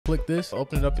click this,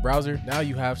 open it up the browser. Now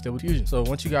you have Stable Diffusion. So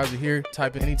once you guys are here,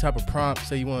 type in any type of prompt.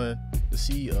 Say you want to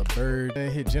see a bird and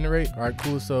hit generate. All right,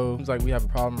 cool. So seems like we have a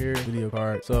problem here. Video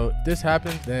card. So if this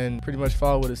happens, then pretty much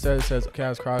follow what it says. It says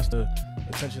cast across the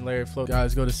attention layer float.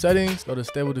 Guys, go to settings, go to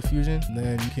Stable Diffusion, and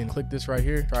then you can click this right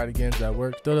here. Try it again if that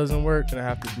works. Still doesn't work, then I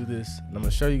have to do this. And I'm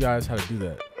gonna show you guys how to do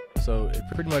that. So it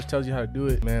pretty much tells you how to do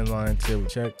it. Command line table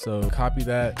check. So copy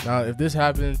that. Now if this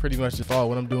happens, pretty much just follow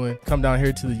what I'm doing. Come down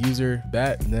here to the user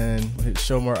bat, and then hit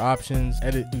show more options.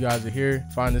 Edit. You guys are here.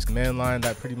 Find this command line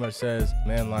that pretty much says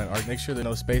command line. Make sure there's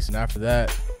no space. And after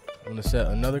that, I'm gonna set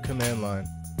another command line.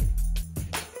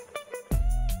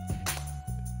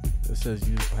 It says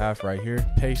use half right here.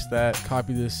 Paste that.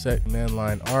 Copy this set command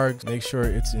line args. Make sure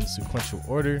it's in sequential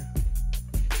order,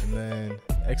 and then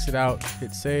exit out,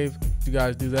 hit save. If you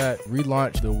guys do that,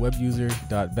 relaunch the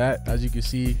webuser.bat. As you can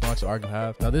see, launch the arg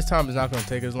have. Now this time it's not going to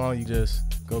take as long. You just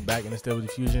go back into Stable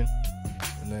Diffusion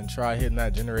and then try hitting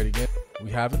that generate again.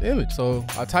 We have an image. So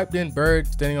I typed in bird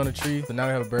standing on a tree, so now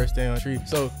we have a bird standing on a tree.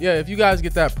 So yeah, if you guys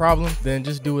get that problem, then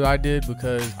just do what I did,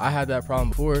 because I had that problem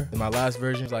before in my last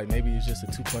version. Like maybe it's just a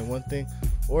 2.1 thing,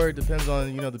 or it depends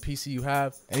on, you know, the PC you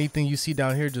have. Anything you see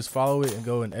down here, just follow it and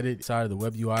go and edit inside of the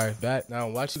WebUI bat. Now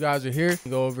once you guys are here,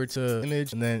 go over to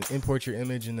image and then import your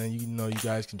image, and then you know you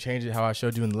guys can change it how I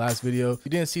showed you in the last video. If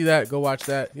you didn't see that, go watch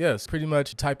that. Yes, pretty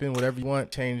much type in whatever you want,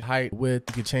 change height, width,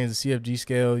 you can change the CFG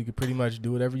scale, you can pretty much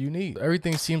do whatever you need.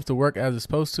 Everything seems to work as it's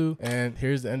supposed to, and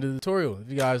here's the end of the tutorial.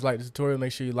 If you guys like the tutorial,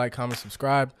 make sure you like, comment,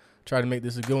 subscribe. Try to make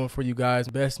this a good one for you guys.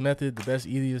 Best method, the best,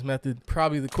 easiest method,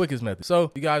 probably the quickest method. So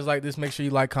if you guys like this, make sure you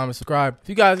like, comment, subscribe. If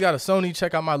you guys got a Sony,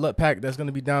 check out my LUT pack. That's going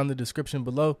to be down in the description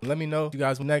below. Let me know if you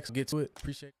guys will next get to it.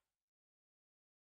 Appreciate it.